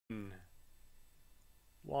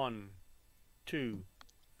1, 2,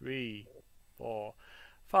 3, 4,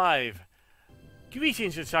 5.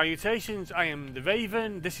 Greetings and salutations. I am the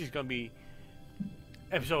Raven. This is going to be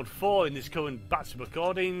episode 4 in this current batch of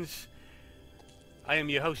recordings. I am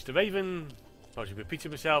your host, the Raven. Probably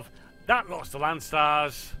repeating myself. That lost the Land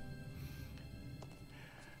Stars.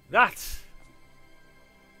 That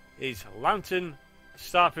is Lantern,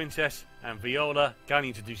 Star Princess, and Viola. Can you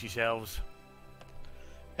introduce yourselves?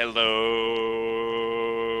 Hello.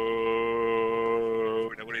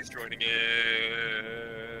 Nobody's joining in.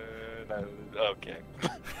 Okay.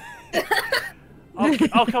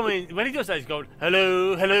 I'll come in. When he does that, he's going,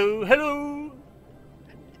 hello, hello, hello.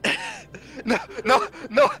 No,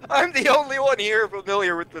 I'm the only one here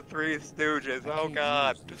familiar with the Three Stooges. Oh,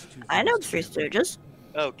 God. I know the Three Stooges.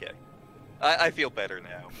 Okay. I feel better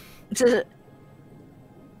now.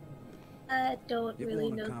 I don't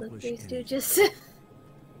really know the Three Stooges.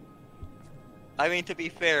 I mean, to be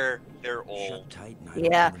fair, they're old.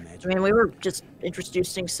 Yeah, I mean, we were just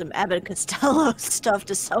introducing some Abbott and Costello stuff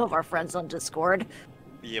to some of our friends on Discord.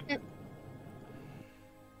 Yep.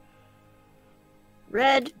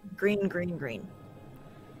 Red, green, green, green.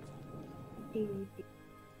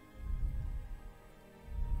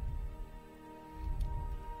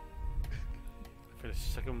 For the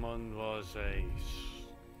second one was a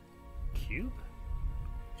cube?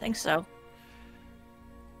 I think so.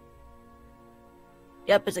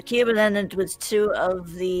 Yep, it's a cube, and then it was 2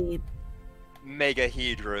 of the...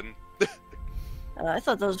 Megahedron. I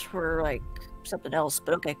thought those were, like, something else,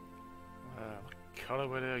 but okay. What color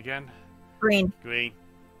were they again? Green. Green.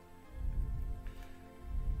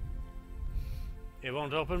 It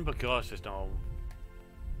won't open because there's no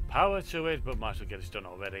power to it, but might as well get it done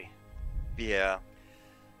already. Yeah.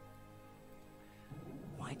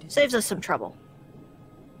 Saves us some trouble.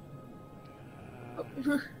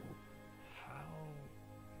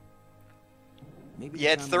 Maybe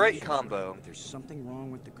Yeah, it's the right combo. But there's something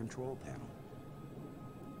wrong with the control panel.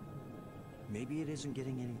 Maybe it isn't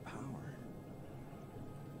getting any power.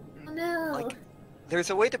 Oh no. Like,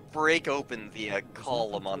 there's a way to break open the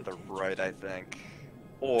column on the right, I think.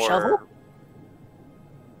 Or... Shovel?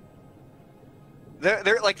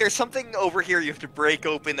 There's something over here you have to break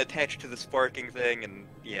open, attach to the sparking thing, and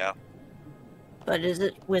yeah. But is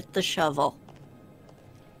it with the shovel?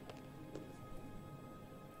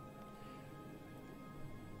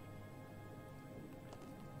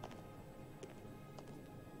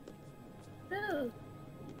 No.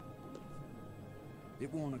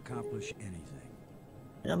 It won't accomplish anything.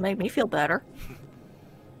 It'll make me feel better.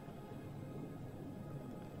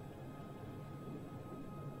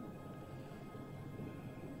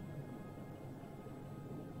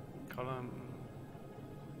 Column.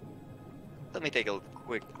 Let me take a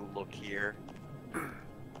quick look here.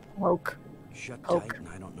 Woke. Shut Poke. tight and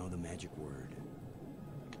I don't know the magic word.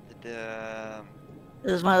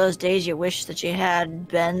 This is one of those days you wish that you had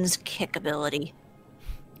Ben's kick ability.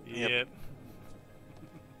 Yep.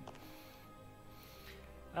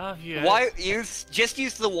 Why just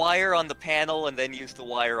use the wire on the panel and then use the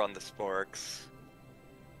wire on the sparks.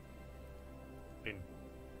 Been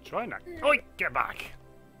trying that. Oh, get back!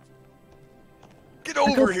 Get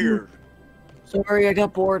over here! Sorry, I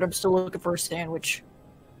got bored. I'm still looking for a sandwich.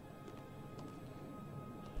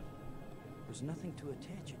 There's nothing to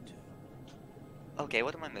attach it to. Okay,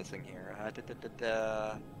 what am I missing here?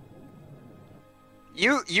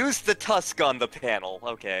 You use the tusk on the panel.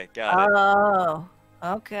 Okay, got it. Oh,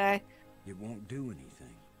 okay. It won't do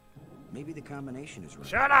anything. Maybe the combination is right.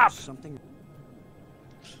 Shut up! Something.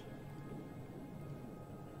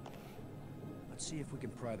 Let's see if we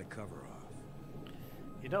can pry the cover off.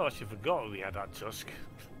 You know, I actually forgot we had that tusk.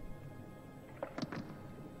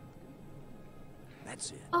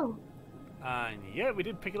 That's it. Oh. And yeah, we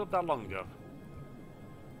didn't pick it up that long ago.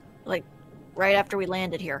 Like, right after we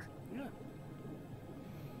landed here. Yeah.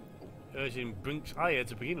 It was in Brink's eye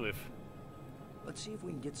to begin with. Let's see if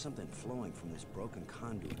we can get something flowing from this broken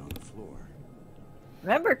conduit on the floor.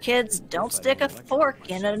 Remember, kids, don't stick a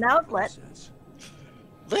fork in an outlet.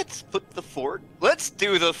 Let's do the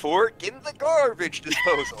fork in the garbage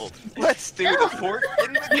disposal. Let's do the fork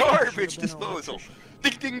in the garbage disposal.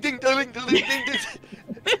 Ding ding ding ding ding ding ding.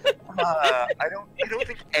 I don't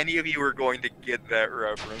think any of you are going to get that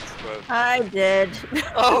reference, but I did.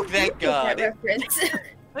 oh, thank God! That reference.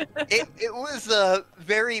 It was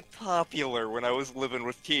very popular when I was living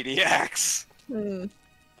with TDX.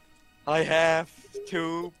 I have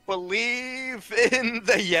to believe in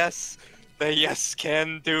the yes. The yes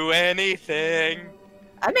can do anything.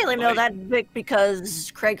 I mainly know that bit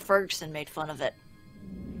because Craig Ferguson made fun of it.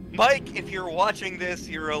 Mike, if you're watching this,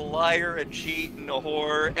 you're a liar, a cheat, and a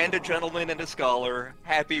whore, and a gentleman and a scholar.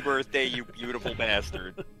 Happy birthday, you beautiful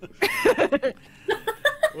bastard.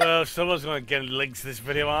 Well, someone's going to get links to this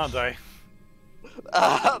video, aren't they?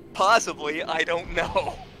 Possibly, I don't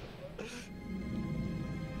know.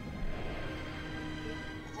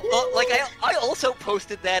 Like, I also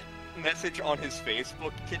posted that message on his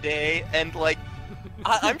Facebook today, and, like,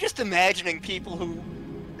 I'm just imagining people who...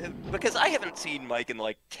 Because I haven't seen Mike in,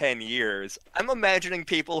 like, 10 years. I'm imagining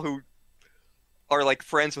people who are, like,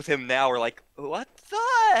 friends with him now are like, what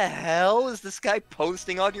the hell is this guy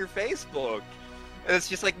posting on your Facebook? And it's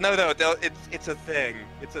just like, no, it's a thing.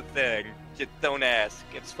 It's a thing. Just don't ask.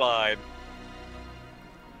 It's fine.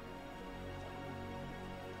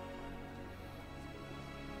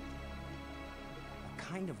 A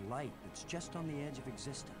kind of light that's just on the edge of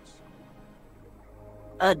existence.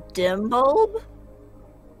 A dim bulb?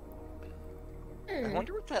 I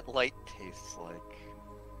wonder what that light tastes like.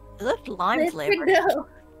 It looked lime Let's flavored. go.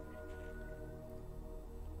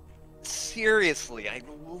 Seriously, I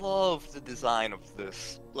love the design of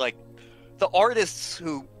this. Like, the artists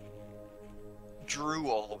who drew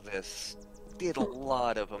all of this did a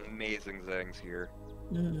lot of amazing things here.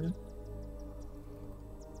 Mm.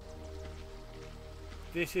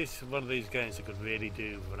 This is one of these games that could really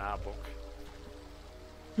do with an art book.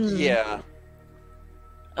 Hmm. Yeah.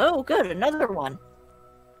 Oh, good, another one.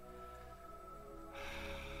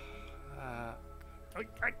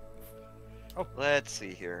 Let's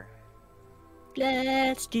see here.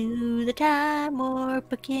 Let's do the time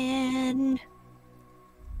warp again.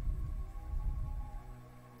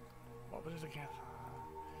 What was it again?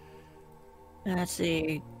 Let's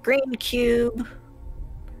see. Green cube.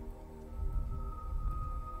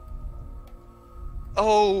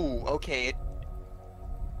 Oh, okay.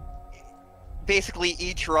 Basically,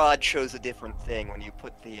 each rod shows a different thing when you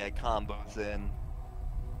put the combos in.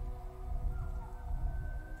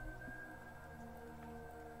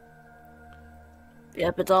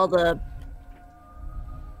 Yep, it's all the...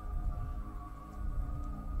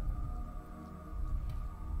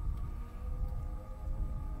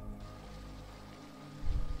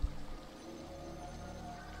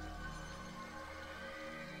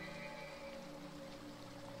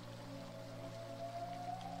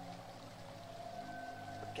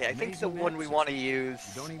 Okay, I think the Amazing one we mix. want to use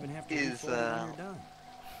You don't even have to is, refold when you're done.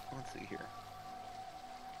 let's see here.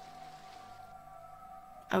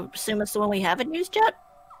 I would assume it's the one we haven't used yet?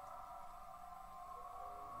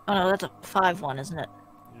 Oh no, that's a 5-1, isn't it?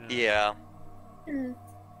 Yeah. Hmm.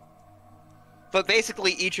 But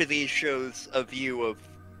basically, each of these shows a view of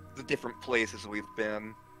the different places we've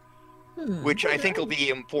been, Hmm. which I think will be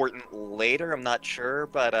important later. I'm not sure,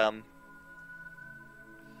 but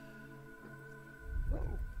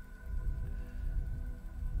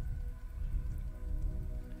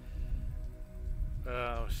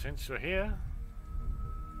Since we're here,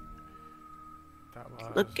 that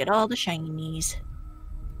was. Look at all the shinies.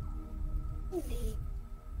 I think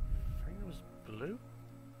it was blue.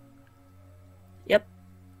 Yep.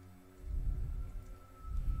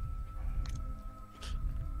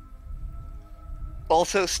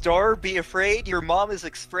 Also, Star, be afraid. Your mom is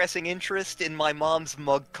expressing interest in my mom's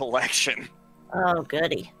mug collection. Oh,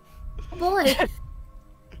 goody. Oh boy.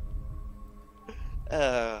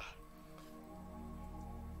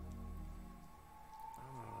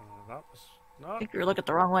 That was I no. think you were looking at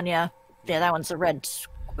the wrong one, yeah. Yeah, that one's the red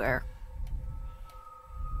square.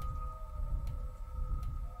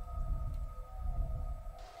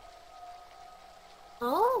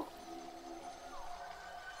 Oh.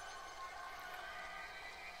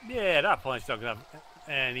 Yeah, that point's not gonna have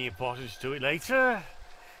any importance to it later.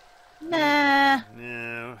 Nah.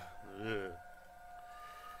 No. Ugh.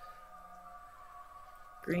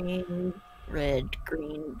 Green, red,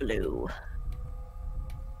 green, blue.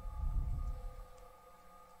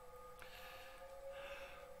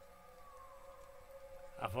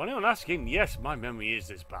 For anyone asking, yes, my memory is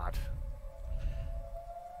this bad.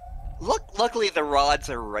 Luckily, the rods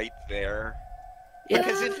are right there. Yeah.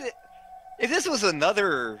 Because if this was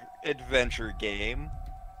another adventure game,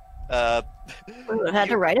 We would have had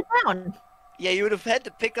to write it down. yeah, you would have had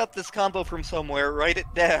to pick up this combo from somewhere, write it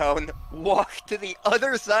down, walk to the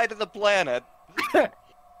other side of the planet.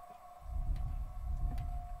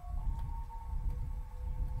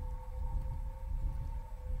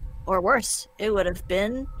 Or worse, it would have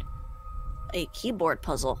been a keyboard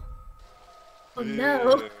puzzle. Oh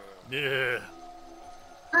no. Yeah.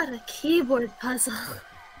 Not a keyboard puzzle.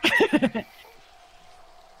 It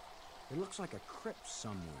looks like a crypt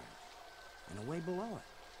somewhere, and away below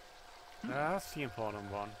it. That's the important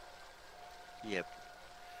one. Yep.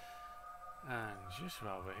 And just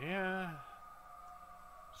over here.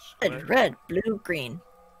 Red, red, blue, green.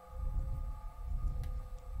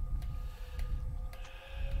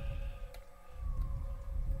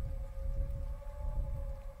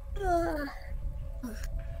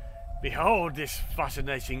 Behold this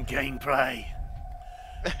fascinating gameplay.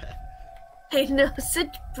 I know,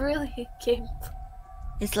 such brilliant gameplay.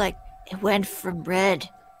 It's like it went from red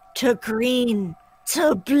to green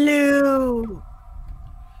to blue.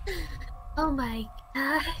 Oh my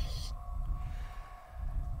gosh.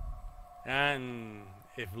 And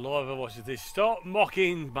if Laura watches this, stop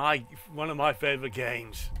mocking one of my favourite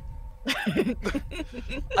games.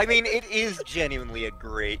 I mean, it is genuinely a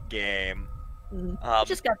great game.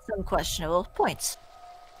 Just got some questionable points.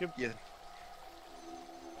 Yeah.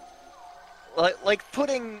 Like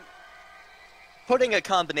putting a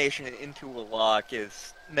combination into a lock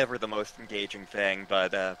is never the most engaging thing,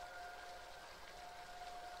 but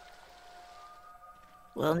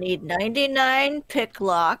We'll need 99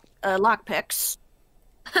 lock picks.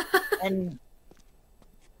 And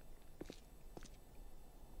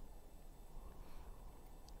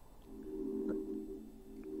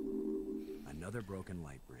Another broken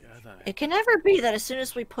light bridge. it can never be that as soon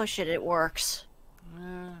as we push it, it works.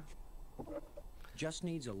 Just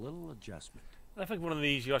needs a little adjustment. I think one of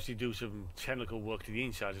these you actually do some technical work to the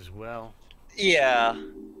inside as well. yeah.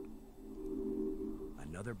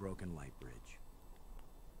 Another broken light bridge.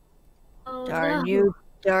 Oh Darn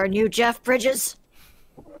no. you, Jeff Bridges.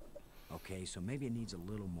 Okay, so maybe it needs a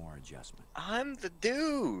little more adjustment. I'm the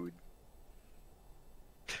dude.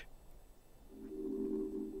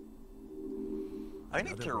 I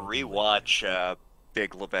need to rewatch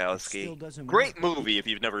Big Lebowski. Great movie if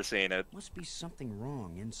you've never seen it. Must be something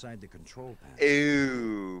wrong inside the control panel.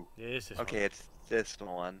 Ooh. Yes, this Okay, it's this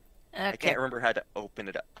one. I Okay, can't remember how to open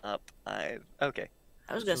it up. Okay.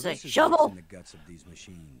 I was gonna say this is what's shovel. in the guts of these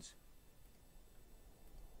machines.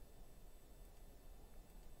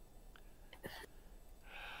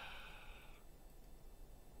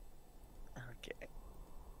 Okay.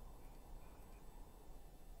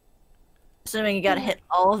 Assuming you gotta hit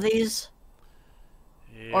all of these,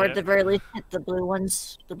 or at the Yeah. very least hit the blue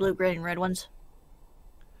ones, the blue, green, and red ones.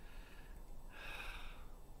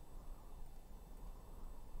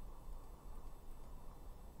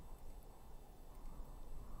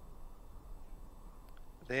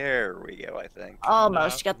 There we go, I think.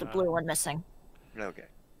 Almost. You got the no. blue one missing. Okay.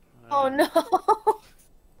 Oh no.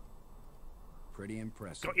 Pretty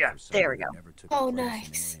impressive. Got ya. for someone There we who go. never took Oh, a class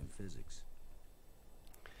in nice. alien physics.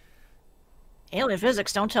 Alien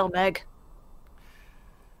physics. Don't tell Meg.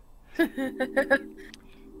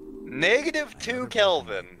 -2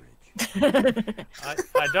 Kelvin.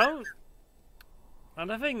 I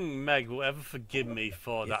don't think Meg will ever forgive me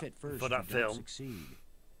for If at first that you don't film. succeed,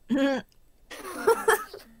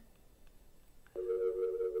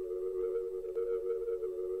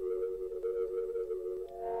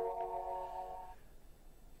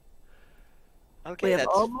 Okay,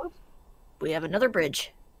 We have another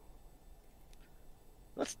bridge.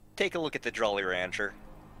 let's take a look at the Jolly Rancher.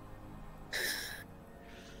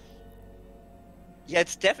 Yeah,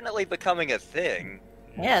 it's definitely becoming a thing.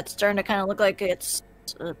 Yeah, it's starting to kind of look like it's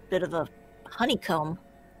a bit of a honeycomb.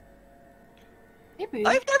 Maybe.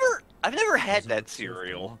 I've never had doesn't that look safe to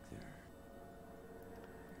cereal. walk there.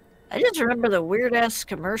 I just remember the weird ass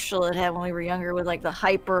commercial it had when we were younger with like the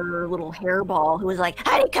hyper little hairball who was like,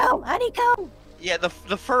 honeycomb, honeycomb. Yeah, the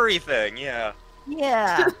furry thing, yeah.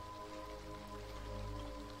 Yeah.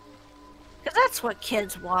 Because that's what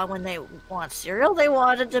kids want when they want cereal. They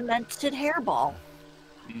want a demented hairball.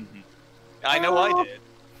 I know I did.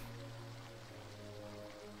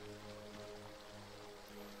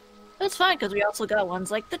 But it's fine because we also got ones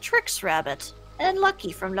like the Trix Rabbit and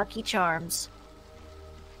Lucky from Lucky Charms.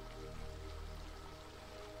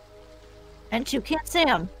 And Toucan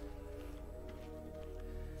Sam.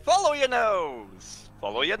 Follow your nose!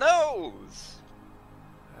 Follow your nose!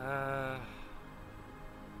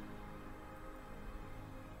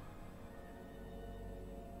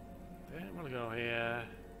 Don't want to go here.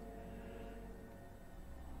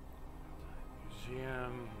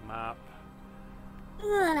 Museum map.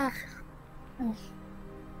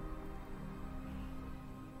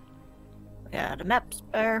 We got a map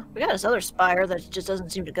spire. We got this other spire that just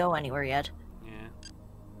doesn't seem to go anywhere yet.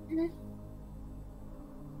 Yeah.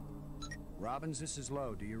 Robbins, this is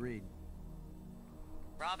Lowe. Do you read?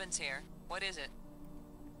 Robin's here. What is it?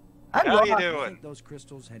 I'm How you lost. Do you doing? think those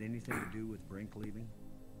crystals had anything to do with Brink leaving?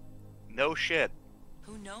 No shit.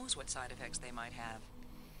 Who knows what side effects they might have?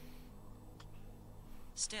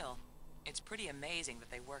 Still, it's pretty amazing that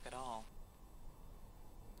they work at all.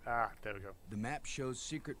 Ah, there we go. The map shows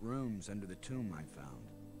secret rooms under the tomb I found.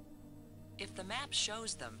 If the map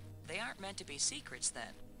shows them, they aren't meant to be secrets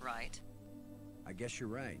then, right? I guess you're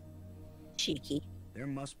right. Cheeky. There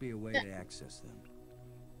must be a way to access them.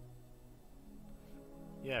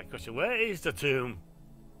 Yeah, question. Where is the tomb?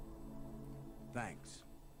 Thanks.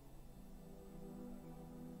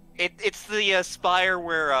 It's the spire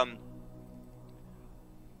where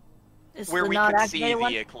Is where the we not could see activated the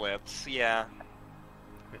one? eclipse. Yeah.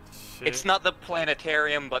 It's, It's not the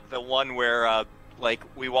planetarium, but the one where like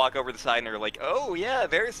we walk over the side and they're like, oh yeah,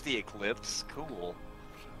 there's the eclipse. Cool.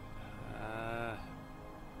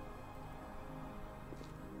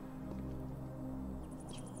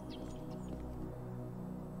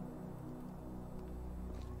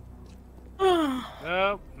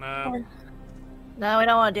 No, no. No, we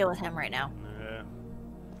don't want to deal with him right now.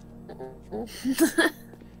 No.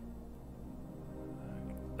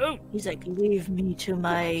 Oh! He's like, leave me to I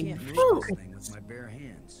my can't move food. this thing with my bare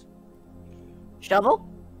hands. Shovel?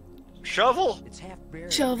 Shovel. It's half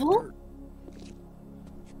buried. Shovel?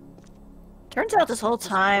 Turns out this whole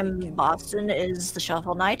time Boston is the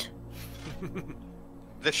Shovel Knight.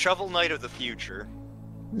 The Shovel Knight of the future.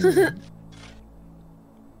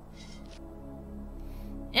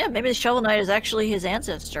 Yeah, maybe the Shovel Knight is actually his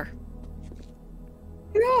ancestor.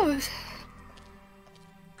 Gross.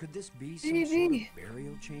 Could this be some sort of Maybe.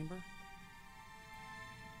 burial chamber?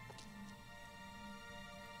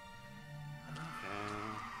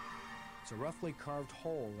 It's a roughly carved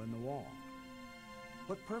hole in the wall.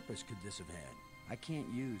 What purpose could this have had? I can't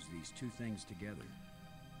use these two things together.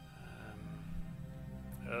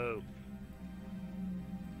 Oh.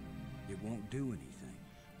 It won't do anything.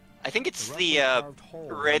 I think it's The the roughly carved hole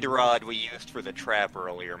in red the rod wall. we used for the trap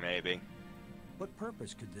earlier, maybe. What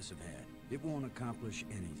purpose could this have had? It won't accomplish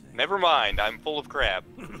anything. Never mind, I'm full of crap.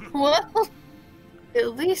 Well,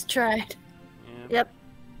 at least tried. Yeah. Yep.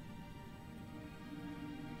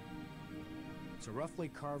 It's a roughly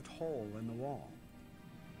carved hole in the wall.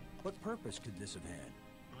 What purpose could this have had?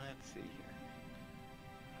 Let's see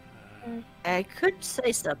here. I could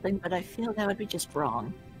say something, but I feel that would be just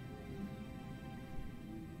wrong.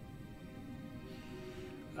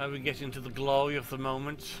 Are we getting to the glory of the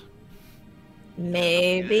moment?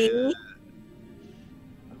 Maybe.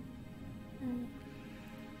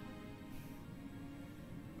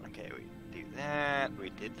 Okay, we do that. We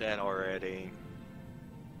did that already.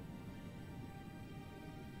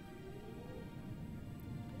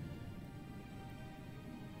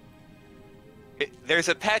 There's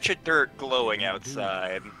a patch of dirt glowing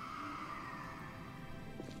outside.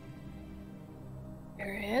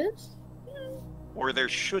 There is? Or there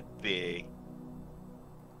should be.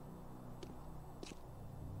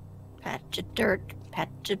 Patch of dirt,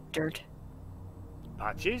 patch of dirt.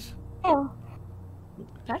 Patches? Oh.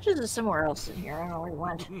 Patches is somewhere else in here. I don't know where he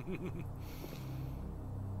went.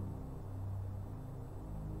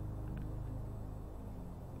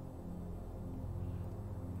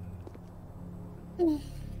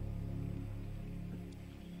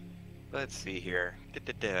 Let's see here.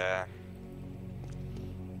 Da-da-da.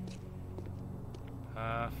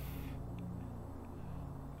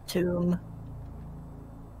 Tomb.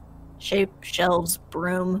 Shape, shelves,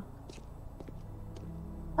 broom.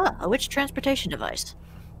 Ah, a witch transportation device.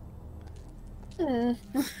 Hmm.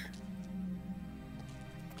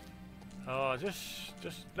 Oh,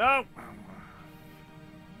 no!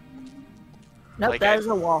 Nope, Like that I- is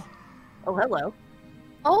a wall. Oh, hello.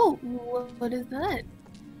 Oh, what is that?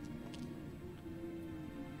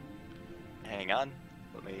 Hang on.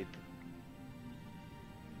 Let me...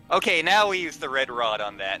 Okay, now we use the red rod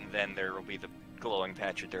on that, and then there will be the glowing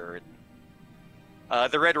patch of dirt.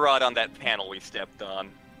 The red rod on that panel we stepped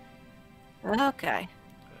on. Okay.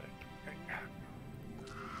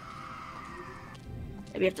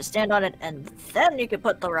 Maybe you have to stand on it, and then you can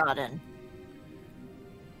put the rod in.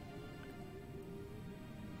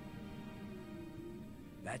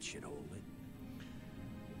 That should hold it.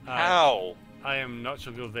 How? I am not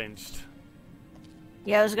so convinced.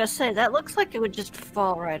 Yeah, I was gonna say, that looks like it would just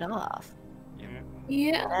fall right off. Yeah.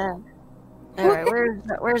 Yeah. Alright,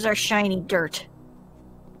 where's our shiny dirt?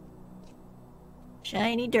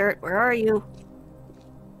 Shiny dirt, where are you?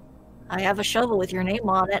 I have a shovel with your name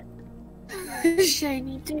on it.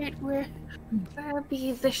 Shiny dirt. Where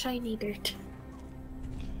be the shiny dirt?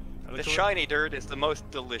 The shiny dirt is the most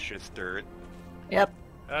delicious dirt. Yep.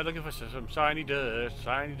 I'm looking for some shiny dirt,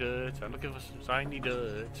 shiny dirt. I'm looking for some shiny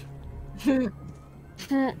dirt.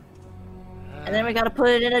 And then we gotta put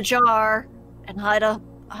it in a jar and hide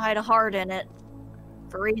a heart in it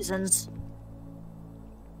for reasons.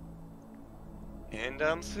 And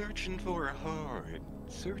I'm searching for a heart.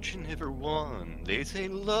 Searching never won. They say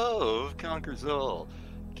love conquers all.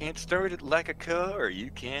 Can't start it like a car.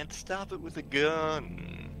 You can't stop it with a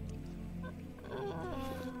gun.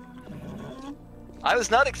 I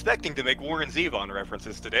was not expecting to make Warren Zevon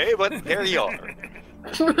references today, but there you are.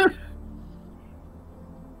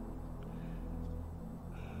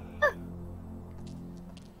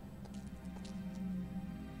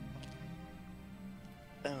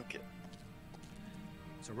 Okay.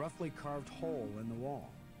 It's a roughly carved hole in the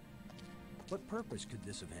wall. What purpose could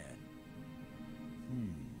this have had?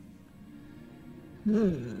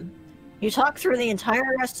 You talk through the entire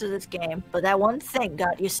rest of this game, but that one thing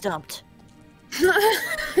got you stumped.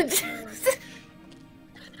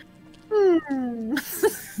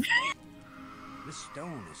 This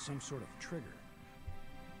stone is some sort of trigger.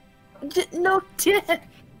 No, Dad.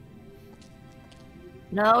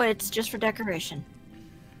 No, it's just for decoration.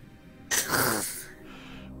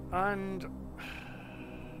 And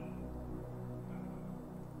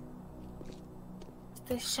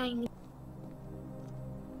The shiny.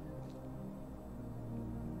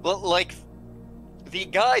 Well, like, the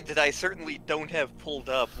guide that I certainly don't have pulled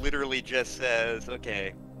up literally just says,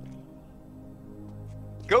 okay,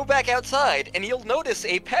 go back outside and you'll notice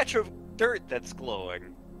a patch of dirt that's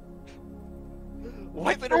glowing.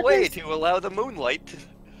 Wipe it away to allow the moonlight to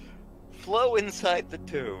flow inside the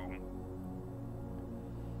tomb.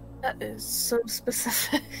 That is so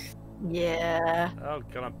specific. Yeah. oh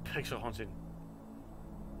god, I'm pixel hunting.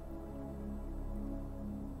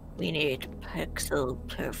 We need pixel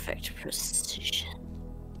perfect precision.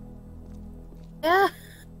 Yeah,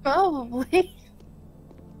 probably.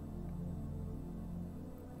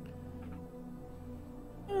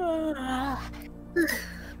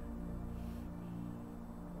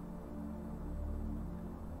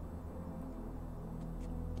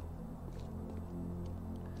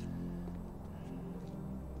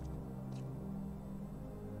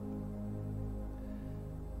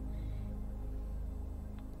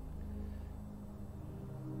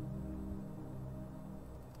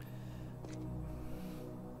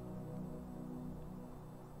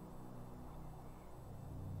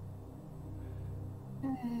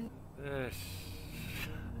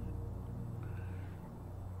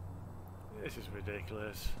 This is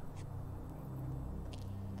ridiculous.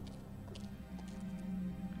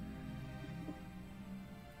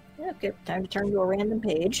 Okay, time to turn to a random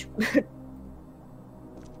page.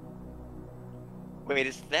 Wait,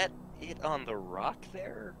 is that it on the rock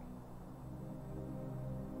there?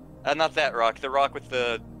 Not that rock, the rock with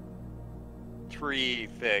the tree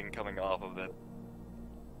thing coming off of it.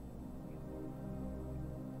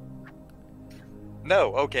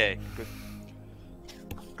 No, okay. Good.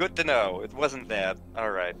 Good to know. It wasn't that.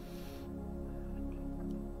 Alright.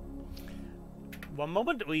 One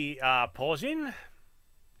moment, we are pausing.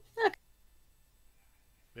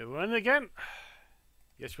 We're running again.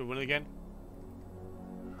 Yes, we're running again.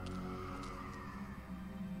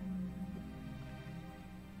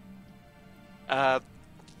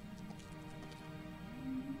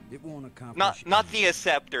 It won't accomplish. Not the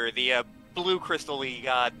scepter, the blue crystal we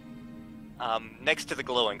got next to the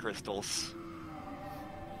glowing crystals.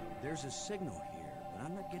 There's a signal here, but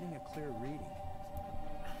I'm not getting a clear reading.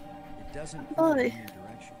 It doesn't Boy. point in any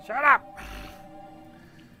direction. Shut up!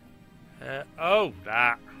 Oh,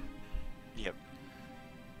 that. Yep.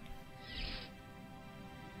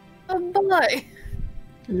 Oh boy.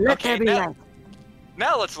 Let Okay, there be now- light.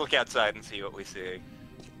 Now let's look outside and see what we see.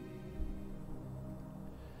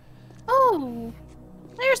 Oh,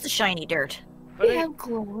 There's the shiny dirt. we have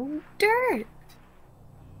glowing dirt.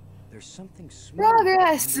 There's something smooth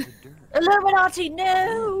Progress. under the dirt. Illuminati,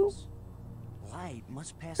 no! Yes. Light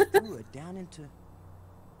must pass through it down into.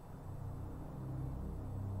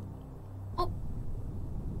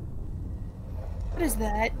 What is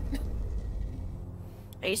that?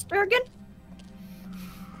 Ace-Bergen?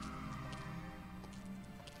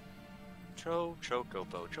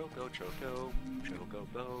 Chocobo, choco, chocobo,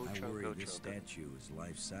 I worry choco, this choco. statue is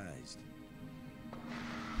life-sized.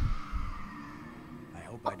 I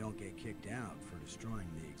hope I don't get kicked out for destroying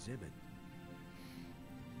the exhibit.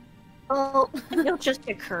 Oh, He'll just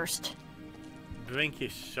get cursed. Brink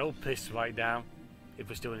is so pissed right now, if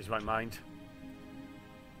we're still in his right mind.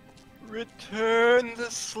 Return the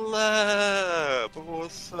slab or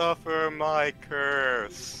suffer my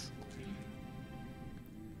curse.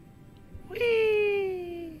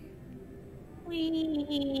 Whee!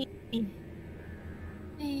 Whee!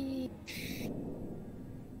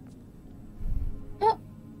 oh,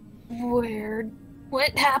 weird.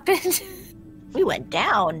 What happened? We went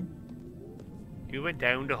down. You went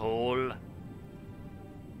down the hole.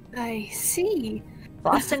 I see.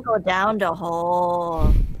 Boston go down the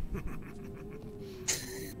hole.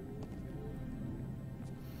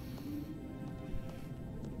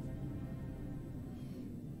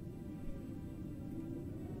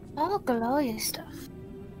 All glorious stuff.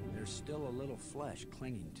 There's still a little flesh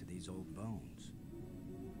clinging to these old bones.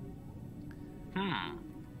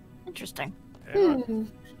 Interesting.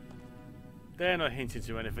 They're not hinting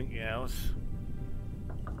to anything else.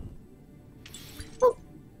 Oh.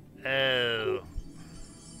 Oh.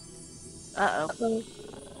 Uh-oh.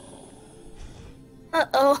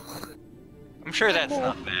 Uh-oh. I'm sure that's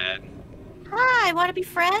not bad. Hi, want to be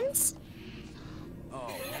friends?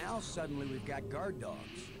 Oh, now suddenly we've got guard dogs.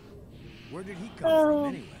 Where did he come from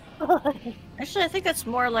anyway? Actually, I think that's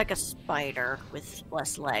more like a spider with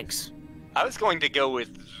less legs. I was going to go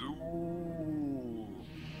with Zoo.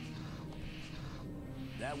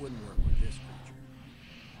 That wouldn't work with this creature.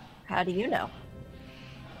 How do you know?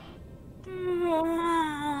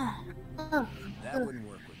 That wouldn't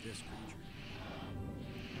work with this creature.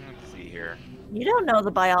 Let's see here. You don't know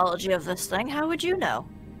the biology of this thing. How would you know?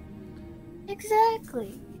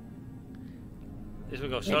 Exactly. This will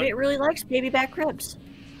go Maybe it really likes baby back ribs.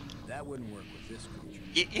 That wouldn't work with this creature.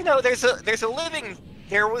 You know,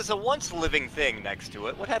 there was a once living thing next to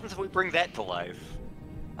it. What happens if we bring that to life?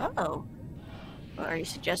 Oh. Well, are you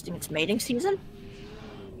suggesting it's mating season?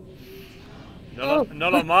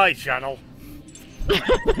 Not on my channel.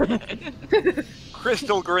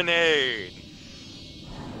 Crystal grenade.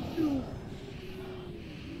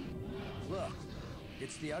 Look,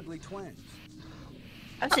 it's the ugly twins.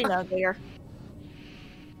 I've seen uglier.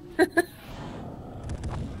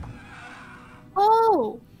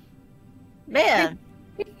 Oh. Man.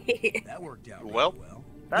 That worked out really Well.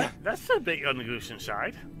 well. That's a bit on the gruesome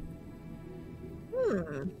side.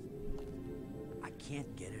 I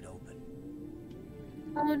can't get it open.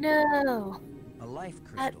 Oh no. A life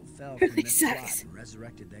crystal fell from really this slot sucks. and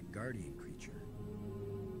resurrected that guardian creature.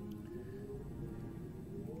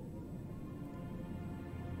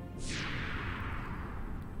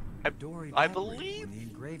 I believe. When the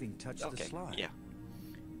engraving touched the Okay. slot. Yeah.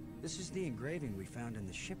 This is the engraving we found in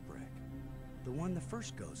the shipwreck. The one the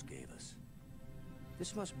first ghost gave us.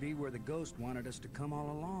 This must be where the ghost wanted us to come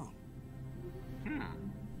all along.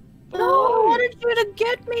 Oh, I wanted you to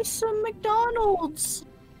get me some McDonald's.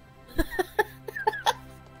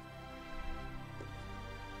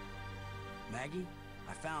 Maggie,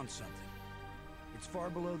 I found something. It's far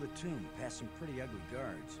below the tomb, past some pretty ugly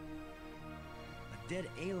guards. A dead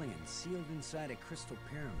alien sealed inside a crystal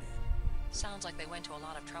pyramid. Sounds like they went to a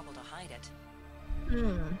lot of trouble to hide it.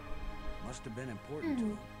 Must have been important to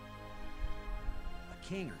him. A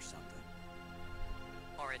king or something.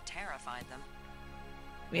 Or it terrified them.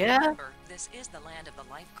 Yeah? Remember, this is the land of the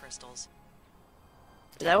life crystals.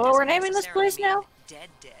 Is that what we're naming this place now? Dead.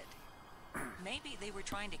 Maybe they were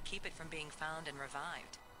trying to keep it from being found and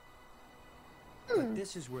revived. But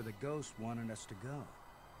this is where the ghost wanted us to go.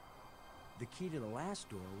 The key to the last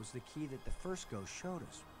door was the key that the first ghost showed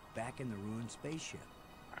us, back in the ruined spaceship.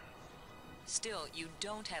 Still, you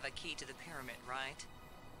don't have a key to the pyramid, right?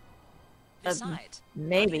 Besides,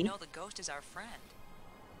 maybe. how do you know the ghost is our friend?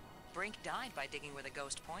 Brink died by digging where the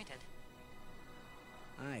ghost pointed.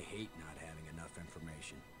 I hate not having enough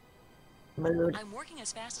information. Mood. I'm working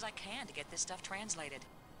as fast as I can to get this stuff translated.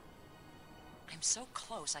 I'm so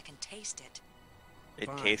close I can taste it. It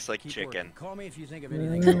Fine, tastes like keep chicken. working. Call me if you think of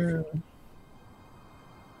anything else.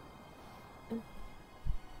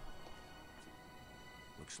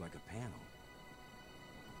 Looks like a panel.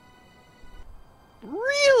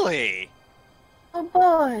 Really? Oh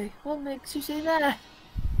boy. What makes you say that?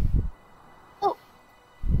 Oh.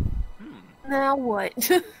 Now what?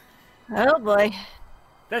 Oh boy.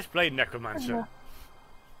 Let's play Necromancer.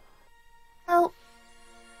 Oh.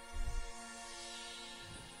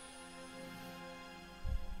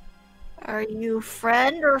 Are you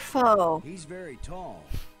friend or foe? He's very tall.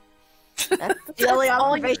 That's the only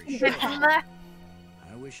all you observation can you get have. from that?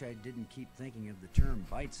 I wish I didn't keep thinking of the term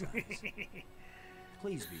bite size.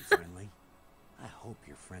 Please be friendly. I hope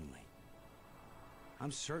you're friendly.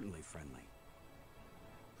 I'm certainly friendly.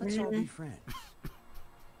 Let's all be friends.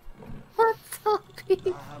 Let's all be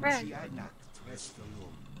friends.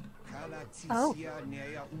 Oh.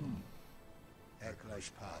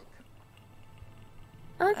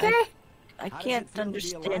 Okay. I How does it can't feel to be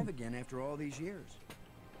alive understand. again after all these years?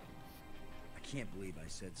 I can't believe I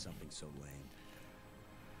said something so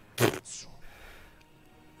lame.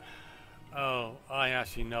 Oh, I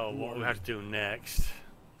actually know what we have to do next.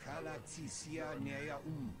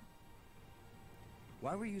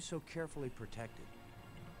 Why were you so carefully protected?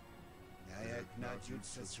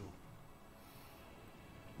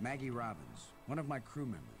 Maggie Robbins, one of my crew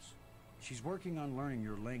members. She's working on learning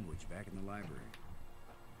your language back in the library.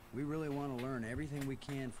 We really want to learn everything we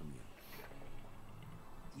can from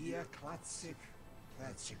you. Ihr Klatsik,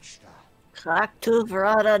 Klatsik Kaktu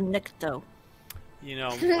Verada Nikto. You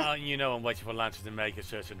know, I'm waiting for Lantern to make a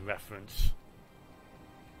certain reference.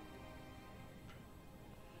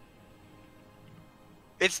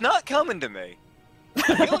 It's not coming to me. I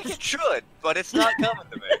feel like it should, but it's not coming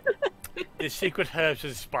to me. The secret herbs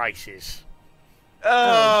and spices.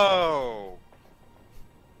 Oh.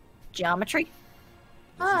 Geometry?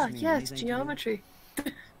 Ah, this mean yes, anything to you? geometry.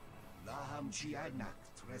 Laham Gianak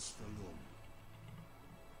Trestalum.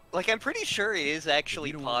 Like, I'm pretty sure it is actually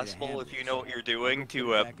If you don't want me to possible, handle if you this, know what you're I'll doing, go put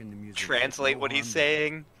to it back in the museum. translate No what he's harm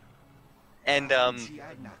saying. And,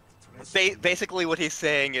 Gianak Trestalum. basically what he's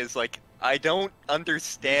saying is, like, I don't done.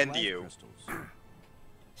 understand Life you. crystals. I hope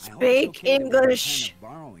it's Speak okay that we're English. kind of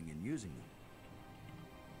borrowing and using them.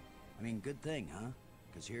 I mean, good thing, huh?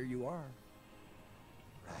 Because here you are.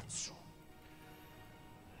 Ratso.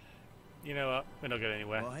 You know what? We're not going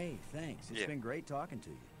anywhere. Well, hey, thanks. It's Yeah. been great talking to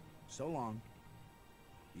you. So long.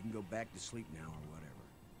 You can go back to sleep now or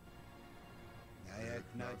whatever. Nayak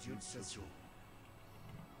Najutsasu.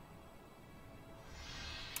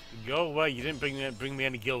 Go away. You didn't bring me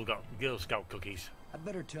any Girl Scout cookies. I'd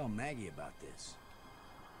better tell Maggie about this.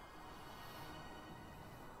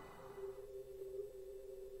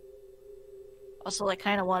 Also, I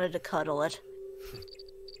kind of wanted to cuddle it.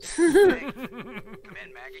 Come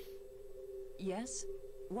in, Maggie. Yes?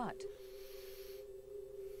 What?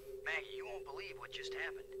 Maggie, you won't believe what just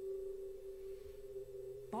happened.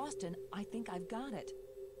 Boston, I think I've got it.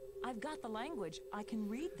 I've got the language. I can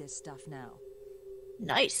read this stuff now.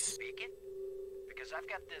 Nice. Speak it? Because I've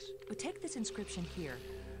got this. But take this inscription here.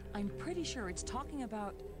 I'm pretty sure it's talking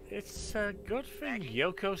about... It's a good thing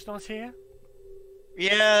Yoko's not here.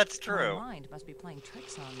 Yeah, that's My true. mind must be playing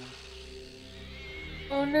tricks on me.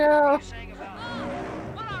 Oh no. You saying about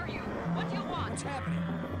What are you? What do you want? What's happening?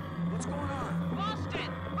 What's going on?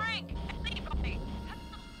 Boston! Brink! Anybody!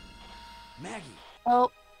 Maggie!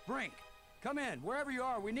 Oh, Brink! Come in! Wherever you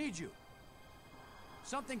are, we need you!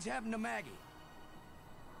 Something's happened to Maggie.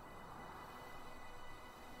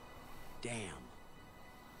 Damn.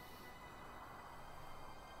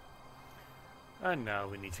 And now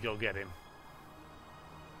we need to go get him.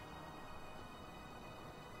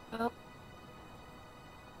 oh.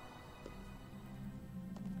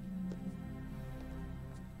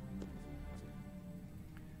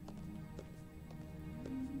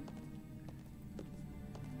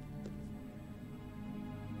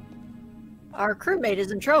 Our crewmate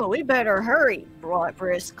is in trouble. We better hurry. Broad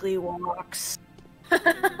briskly walks.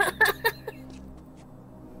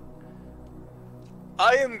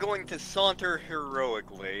 I am going to saunter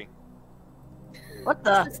heroically. What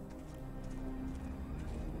the?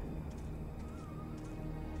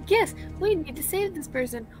 Yes, we need to save this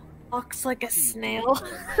person. Walks like a snail.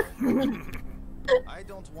 I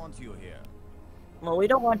don't want you here. Well, we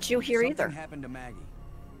don't want you here Something either. happened to Maggie.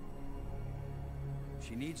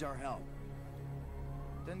 She needs our help.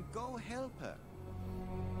 Then go help her.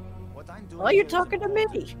 What I'm doing. Why are you here is talking to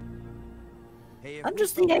important. me? Hey, if I'm we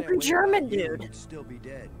just the felt that angry way German about you, dude. you'd still be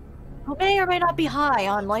dead. Who may or may not be high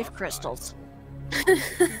on life crystals.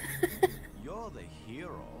 You're the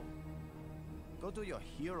hero. Go do your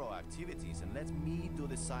hero activities and let me do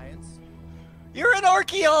the science. You're an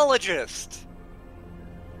archaeologist!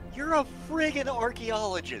 You're a friggin'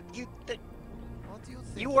 archaeologist! What do you think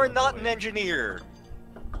You are you're not an doing? engineer!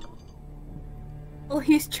 Well,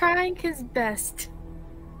 he's trying his best.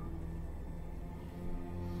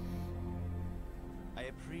 I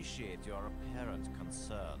appreciate your apparent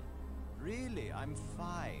concern. Really, I'm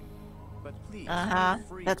fine. But please, Uh-huh. feel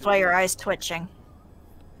free That's to why your leave. eye's twitching.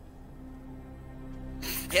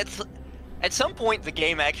 It's at some point the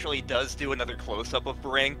game actually does do another close-up of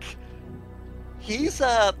Brink. He's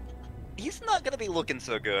not gonna be looking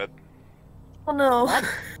so good. Oh no.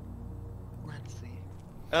 Let's see.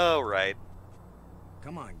 Oh right.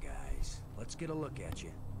 Come on, guys. Let's get a look at you.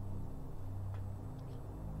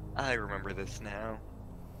 I remember this now.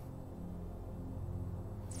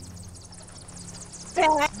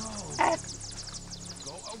 Go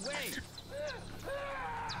away!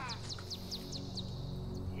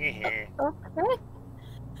 Yeah. Okay.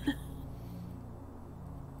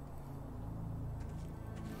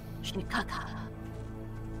 Shikaka.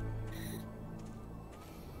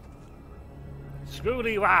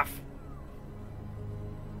 Screwy Waff.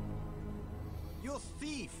 You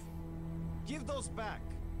thief! Give those back!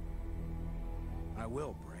 I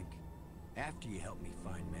will, Brink. After you help me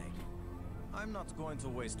find Maggie. I'm not going to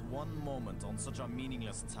waste one moment on such a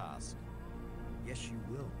meaningless task. Yes, you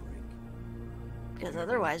will, Brink. Because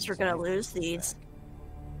otherwise we're gonna lose these.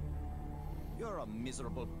 You're a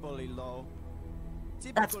miserable bully, Lo.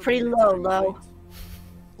 That's Typical pretty military low. trait.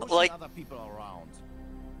 Pushing Like- other people around.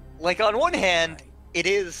 Like, on one hand, it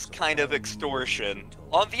is kind of extortion.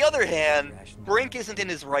 On the other hand, Brink isn't in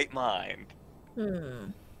his right mind. Hmm.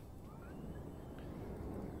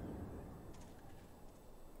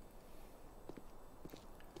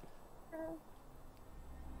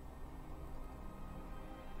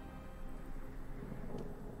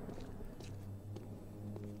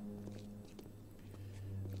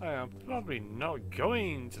 I am probably not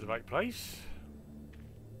going to the right place.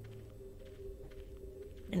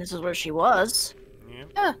 And this is where she was.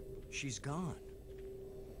 Yeah. She's gone.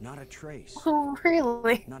 Not a trace. Oh,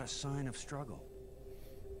 really? Not a sign of struggle.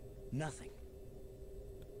 Nothing.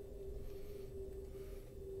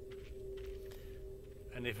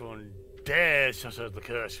 And if one dares to utter the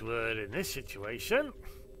curse word in this situation,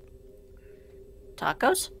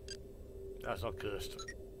 Tacos? that's not cursed.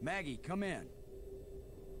 Maggie, come in.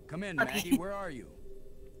 Come in, Okay. Maggie. Where are you?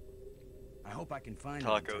 I hope I can find you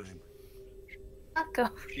in Tacos. time. Taco.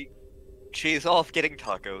 She's off getting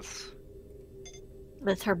tacos.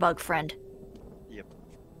 With her bug friend.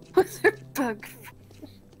 What's her bug?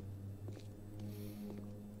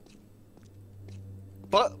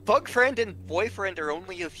 Bug friend and boyfriend are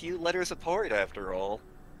only a few letters apart, after all.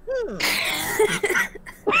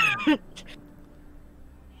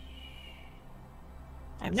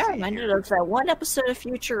 I'm now reminded of that one episode of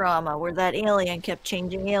Futurama where that alien kept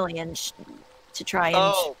changing aliens to try and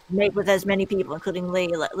Oh. mate with as many people, including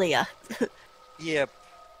Leah. Yep.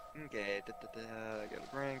 Okay, I got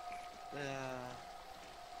a Brink.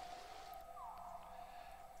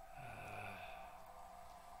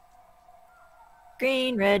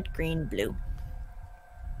 Green, red, green, blue.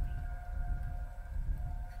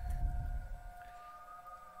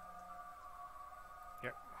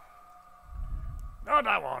 Yep. Not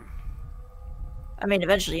that one. I mean,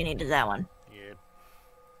 eventually you needed that one. Yep.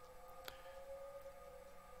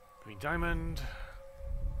 Green diamond.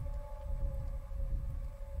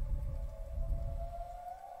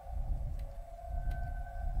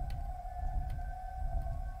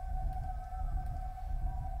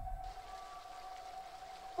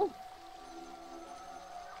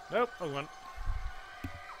 Nope, wrong one.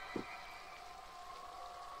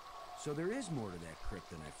 So there is more to that crypt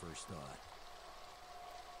than I first thought.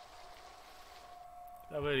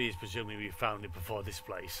 That really is presuming we found it before this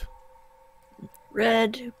place.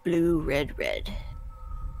 Red, blue, red, red.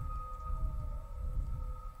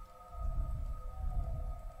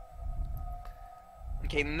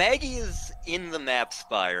 Okay, Maggie is in the map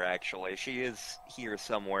spire, actually. She is here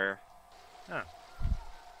somewhere. Ah,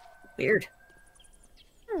 Weird.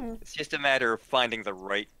 It's just a matter of finding the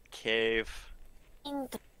right cave.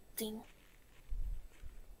 Interesting.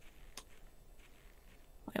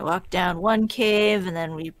 We walk down one cave and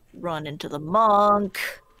then we run into the monk.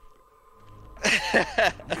 Is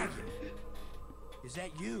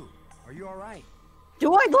that you? Are you all right?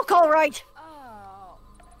 Do I look alright?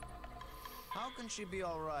 How can she be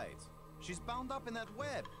alright? She's bound up in that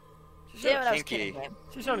web. Yeah, I was kinky. kidding him.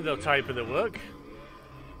 she's only the type of the work.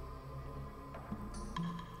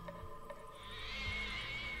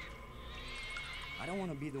 I don't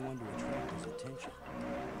want to be the one to attract his attention.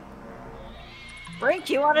 Brink,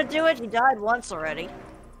 you want to do it? He died once already.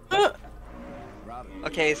 Robin,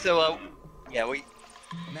 Okay, so, yeah,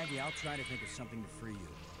 Maggie, I'll try to think of something to free you.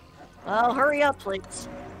 Well, hurry up, please.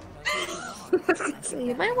 So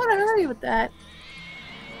you might want to hurry with that.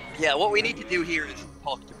 yeah, what we need to do here is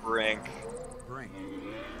talk to Brink. Brink.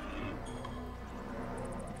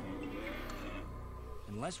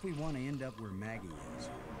 Unless we want to end up where Maggie is,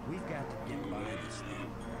 we've got to get by this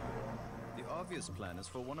thing. The obvious plan is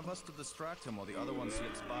for one of us to distract him while the other one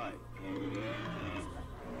slips by.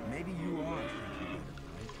 Maybe you are thinking of it,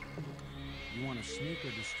 right? You want to sneak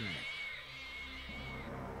or distract?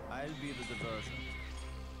 I'll be the diversion.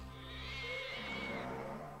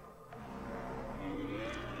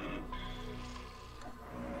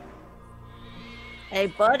 Hey,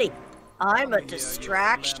 buddy. I'm a Come here, you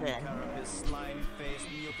distraction. phlegm carapace, slime-faced,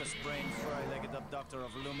 mucus-brained, fry-legged abductor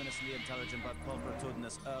of luminously intelligent but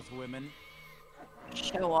pulchritudinous earth women.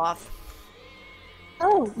 Show off.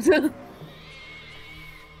 Oh.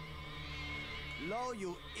 Lo,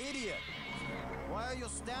 you idiot! Why are you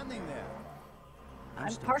standing there?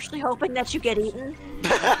 I'm partially hoping that you get eaten.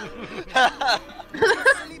 Silly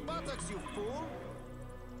buttocks, you fool!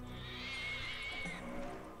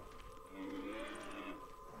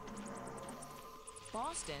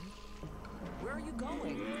 Boston?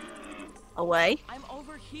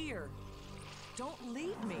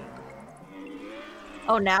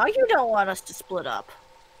 Oh, now you don't want us to split up.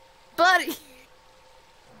 Buddy!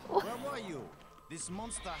 Where were you? This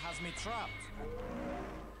monster has me trapped.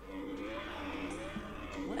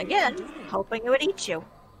 Again, hoping it would eat you.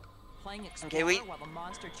 Playing Explorer Okay, while the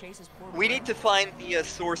monster chases poor We Brink? need to find the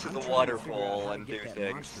source of I'm the trying to figure out waterfall how to and get do that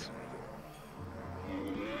things. monster.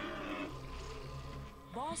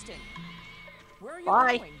 Boston, where are you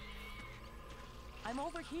Why? going? I'm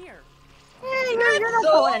over here. Yeah, you're not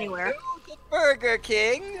going anywhere. To the Burger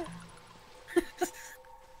King.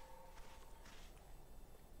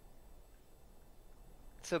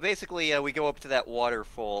 So basically, we go up to that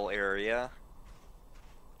waterfall area.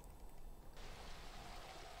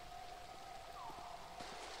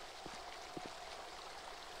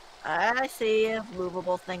 I see a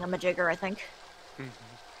movable thingamajigger, I think. The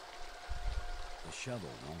shovel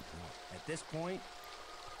won't help. At this point,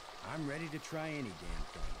 I'm ready to try any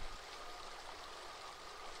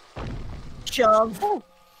damn thing. Shove.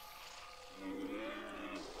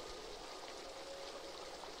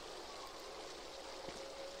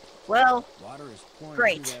 Well, Water is pouring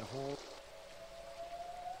Great. through that hole.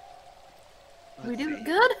 We do it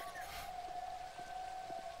good?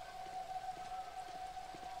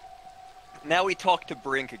 Now we talk to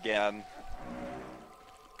Brink again.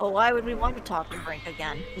 but why would we want to talk to Brink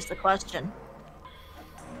again, is the question.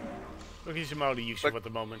 Look, he's mildly useful at the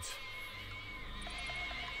moment.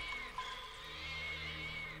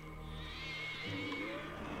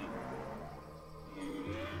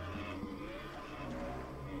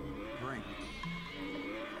 Brink.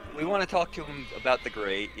 We want to talk to him about the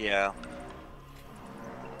grate, yeah.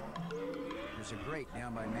 There's a grate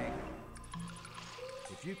down by Maggie.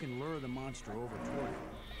 If you can lure the monster over toward it,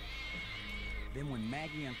 then when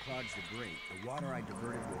Maggie unclogs the grate, the water I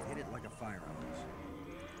diverted will hit it like a fire hose.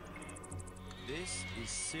 This is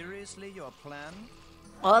seriously your plan?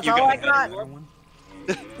 Well, that's You all I got got. Another one?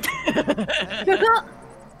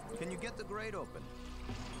 Can you get the grate open?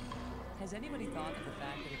 Has anybody thought of the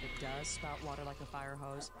fact that if it does spout water like a fire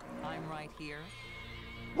hose, I'm right here?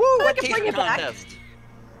 Woo! What can taste bring it back. contest?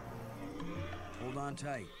 Hold on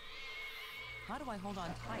tight. How do I hold on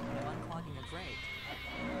tight when I'm unclogging a grate?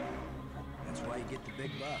 That's why you get the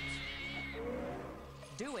big bucks.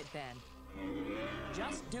 Do it then.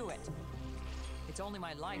 Just do it. It's only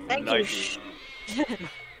my life. Thank you. Nike.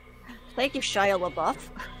 Thank you, Shia LaBeouf.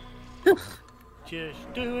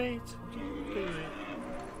 Just do it. Just do it.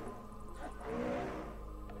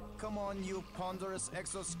 Come on, you ponderous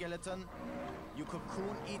exoskeleton. You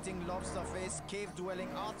cocoon-eating lobster-face, cave-dwelling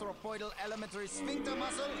arthropoidal elementary sphincter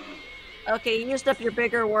muscle. Okay, you used up your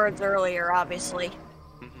bigger words earlier, obviously.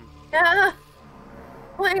 Yeah.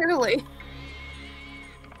 Clearly.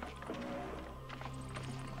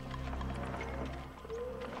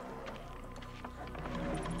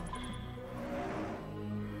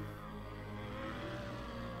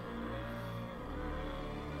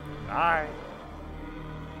 Bye.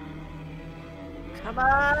 Come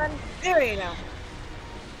on. There you go.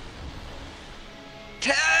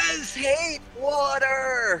 Taz hate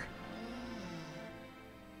water!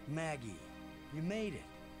 Maggie, you made it.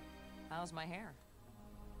 How's my hair?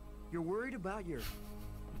 You're worried about your...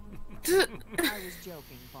 I was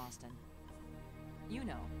joking, Boston. You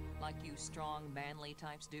know, like you strong, manly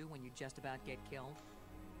types do when you just about get killed.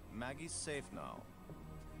 Maggie's safe now.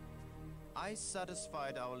 I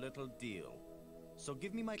satisfied our little deal. So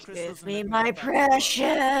give me my crystals Give and me let my get back to work.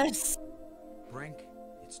 precious. Brink,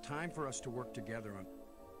 it's time for us to work together on...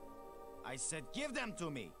 I said give them to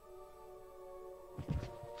me!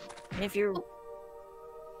 If you...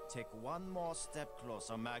 Take one more step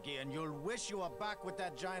closer, Maggie, and you'll wish you were back with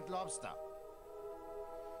that giant lobster.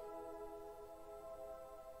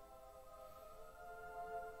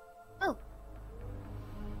 Oh,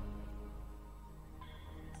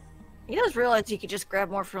 He does realize he could just grab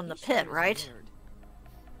more from the pit, right? Weird.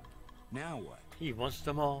 Now what? He wants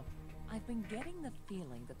them all. I've been getting the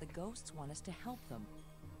feeling that the ghosts want us to help them.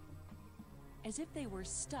 As if they were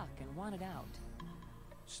stuck and wanted out.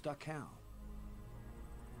 Stuck how?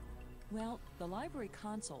 Well, the library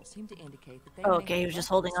console seemed to indicate that they Oh, may okay, he have was just left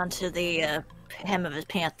holding this on to world the behind. hem of his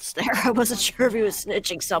pants there. I wasn't sure if he was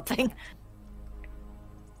snitching something.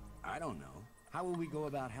 I don't know. How will we go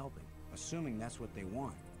about helping? Assuming that's what they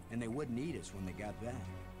want. And they wouldn't eat us when they got back.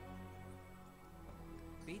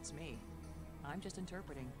 Beats me. I'm just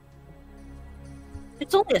interpreting.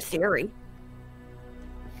 It's only a theory.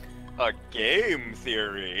 A game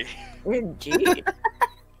theory. Indeed.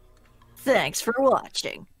 Thanks for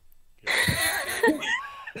watching.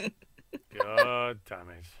 God damn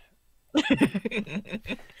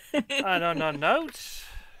it. And on our notes,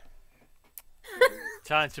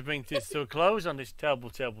 Time to bring this to a close on this terrible,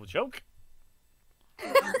 terrible joke.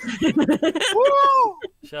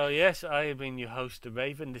 So yes, I have been your host, the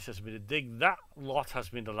Raven. This has been the Dig. That lot has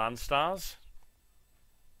been the Landstars.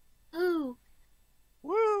 Ooh.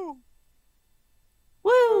 Woo!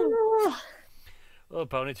 Woo! Well,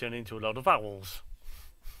 Pony turned into a load of owls.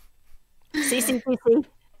 CCCC.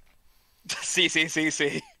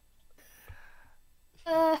 C.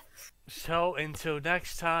 So until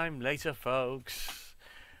next time, later, folks.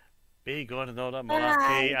 Be good and all that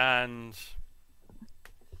malarkey, and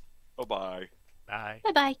Bye-bye. bye.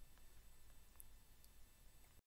 Bye bye.